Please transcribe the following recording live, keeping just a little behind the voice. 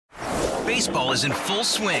Baseball is in full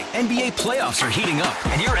swing. NBA playoffs are heating up,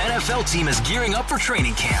 and your NFL team is gearing up for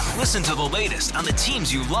training camp. Listen to the latest on the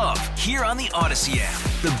teams you love here on the Odyssey app.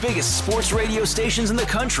 The biggest sports radio stations in the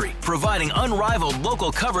country, providing unrivaled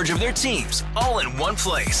local coverage of their teams, all in one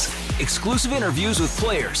place. Exclusive interviews with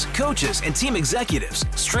players, coaches, and team executives,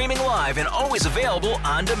 streaming live and always available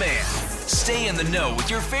on demand. Stay in the know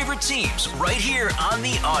with your favorite teams right here on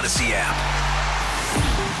the Odyssey app.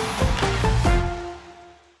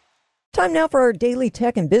 Time now for our daily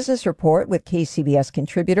tech and business report with KCBS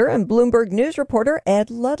contributor and Bloomberg News reporter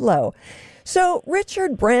Ed Ludlow. So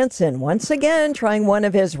Richard Branson, once again trying one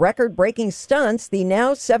of his record-breaking stunts, the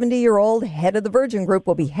now 70-year-old head of the Virgin Group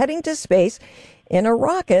will be heading to space in a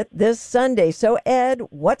rocket this Sunday. So Ed,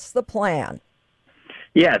 what's the plan?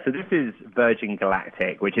 Yeah, so this is Virgin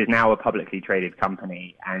Galactic, which is now a publicly traded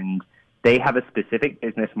company, and they have a specific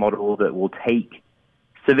business model that will take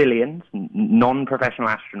civilians, non-professional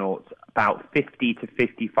astronauts, about 50 to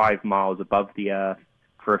 55 miles above the Earth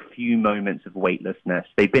for a few moments of weightlessness.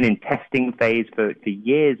 They've been in testing phase for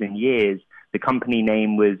years and years. The company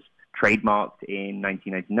name was trademarked in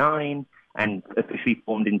 1999 and officially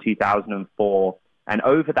formed in 2004. And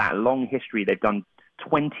over that long history, they've done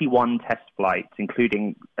 21 test flights,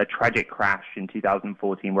 including a tragic crash in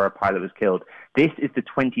 2014 where a pilot was killed. This is the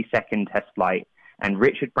 22nd test flight. And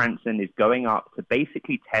Richard Branson is going up to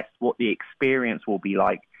basically test what the experience will be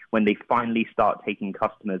like when they finally start taking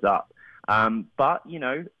customers up. But, you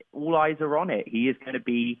know, all eyes are on it. He is going to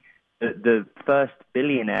be the first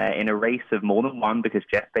billionaire in a race of more than one, because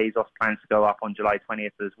Jeff Bezos plans to go up on July 20th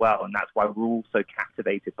as well. And that's why we're all so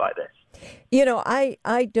captivated by this. You know,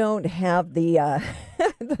 I don't have the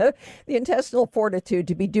the intestinal fortitude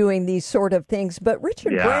to be doing these sort of things, but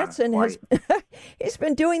Richard Branson has he's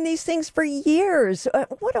been doing these things for years.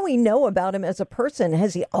 What do we know about him as a person?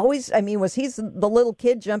 Has he always, was he the little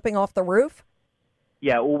kid jumping off the roof?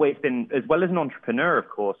 Yeah, always been, as well as an entrepreneur, of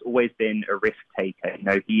course, always been a risk taker. You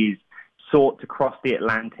know, he's sought to cross the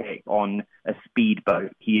Atlantic on a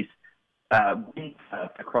speedboat. He's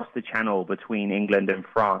windsurfed across the channel between England and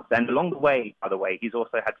France. And along the way, by the way, he's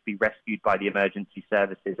also had to be rescued by the emergency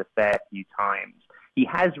services a fair few times. He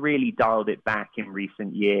has really dialed it back in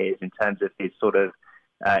recent years in terms of his sort of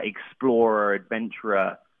explorer,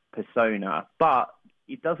 adventurer persona. But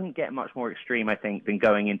it doesn't get much more extreme, I think, than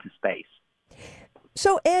going into space.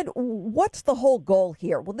 So, Ed, what's the whole goal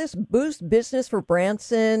here? Will this boost business for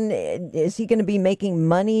Branson? Is he going to be making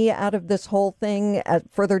money out of this whole thing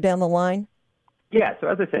further down the line? Yeah, so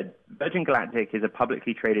as I said, Virgin Galactic is a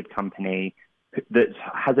publicly traded company that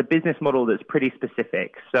has a business model that's pretty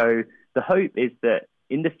specific. So the hope is that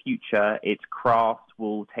in the future, its craft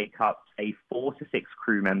will take up, say, 4 to 6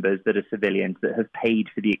 crew members that are civilians that have paid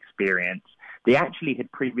for the experience. They actually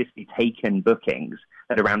had previously taken bookings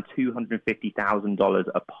at around $250,000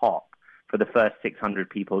 a pop for the first 600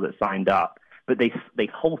 people that signed up. But they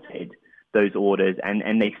halted those orders,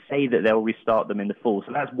 and they say that they'll restart them in the fall.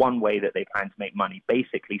 So that's one way that they plan to make money,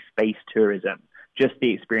 basically space tourism, just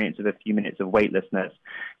the experience of a few minutes of weightlessness.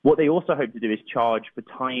 What they also hope to do is charge for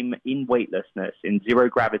time in weightlessness, in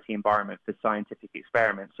zero-gravity environment for scientific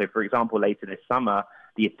experiments. So, for example, later this summer,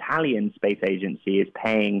 the Italian Space Agency is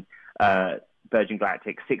paying Virgin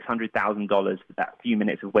Galactic $600,000 for that few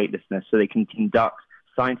minutes of weightlessness so they can conduct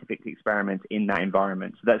scientific experiments in that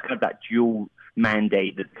environment. So that's kind of that dual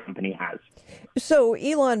mandate that the company has. So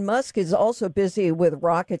Elon Musk is also busy with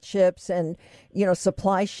rocket ships and,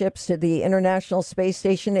 supply ships to the International Space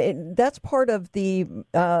Station. That's part of the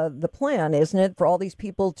plan, isn't it, for all these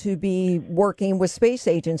people to be working with space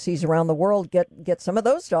agencies around the world, get some of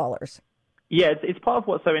those dollars? Yeah, it's part of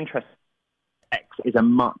what's so interesting. X is a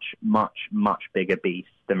much, much, much bigger beast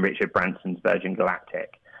than Richard Branson's Virgin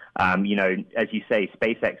Galactic. As you say,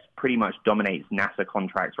 SpaceX pretty much dominates NASA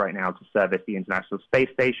contracts right now to service the International Space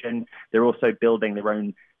Station. They're also building their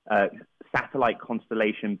own satellite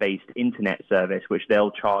constellation-based internet service, which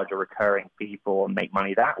they'll charge a recurring fee for and make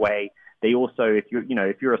money that way. They also, if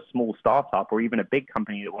you're a small startup or even a big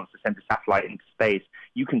company that wants to send a satellite into space,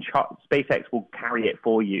 SpaceX will carry it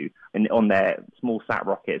for you on their small sat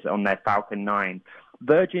rockets, on their Falcon 9.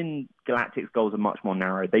 Virgin Galactic's goals are much more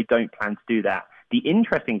narrow. They don't plan to do that. The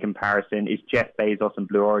interesting comparison is Jeff Bezos and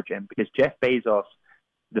Blue Origin, because Jeff Bezos,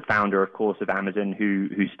 the founder, of course, of Amazon, who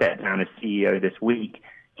stepped down as CEO this week,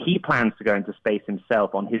 he plans to go into space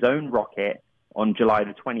himself on his own rocket on July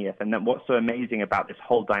the 20th. And then what's so amazing about this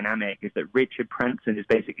whole dynamic is that Richard Branson is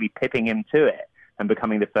basically pipping him to it and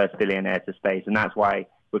becoming the first billionaire to space. And that's why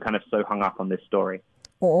we're kind of so hung up on this story.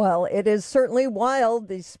 Well, it is certainly wild.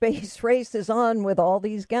 The space race is on with all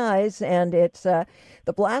these guys, and it's the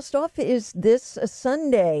blast off is this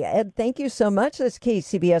Sunday. Ed, thank you so much. This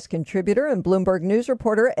KCBS contributor and Bloomberg News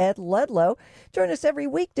reporter Ed Ludlow. Join us every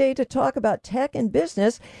weekday to talk about tech and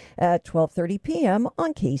business at 12:30 p.m.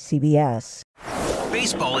 on KCBS.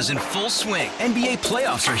 Baseball is in full swing. NBA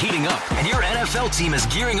playoffs are heating up, and your NFL team is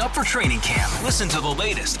gearing up for training camp. Listen to the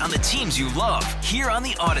latest on the teams you love here on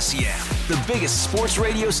the Odyssey app. The biggest sports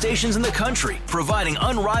radio stations in the country, providing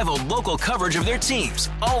unrivaled local coverage of their teams,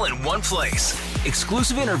 all in one place.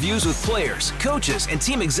 Exclusive interviews with players, coaches, and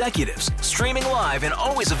team executives, streaming live and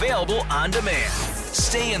always available on demand.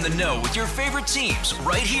 Stay in the know with your favorite teams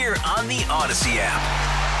right here on the Odyssey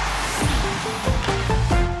app.